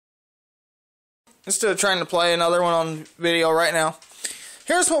instead of trying to play another one on video right now,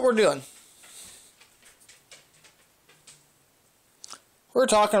 here's what we're doing. We're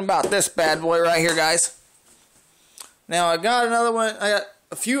talking about this bad boy right here, guys. Now, I got another one. I got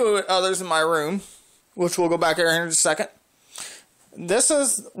a few others in my room, which we'll go back there in just a second. This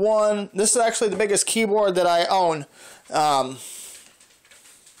is one. This is actually the biggest keyboard that I own.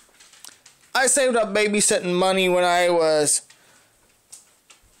 I saved up babysitting money when I was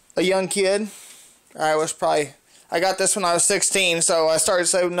a young kid. I got this when I was 16, so I started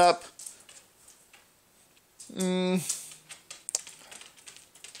saving up when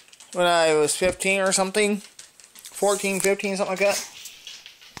I was 15 or something. 14, 15, something like that.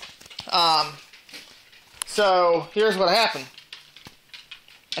 So here's what happened.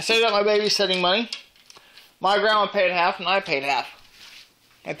 I saved up my babysitting money. My grandma paid half and I paid half.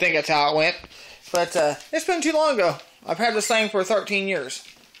 I think that's how it went. But it's been too long ago. I've had this thing for 13 years.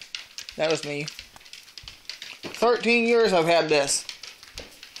 That was me. 13 years I've had this.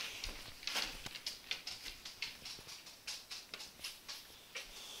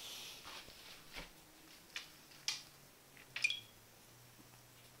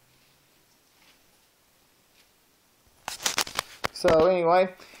 So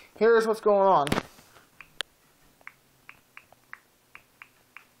anyway, here's what's going on.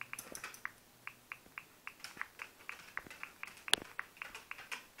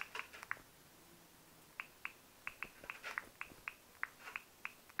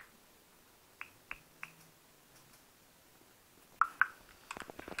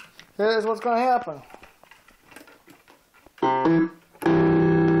 Here's what's going to happen.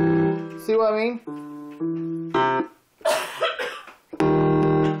 See what I mean?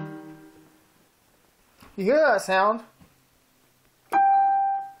 You hear that sound?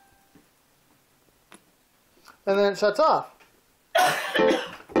 And then it shuts off.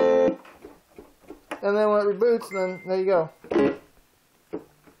 And then when it reboots, then there you go.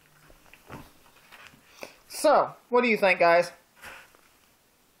 So, what do you think, guys?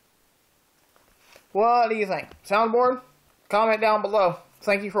 What do you think? Soundboard? Comment down below.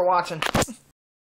 Thank you for watching.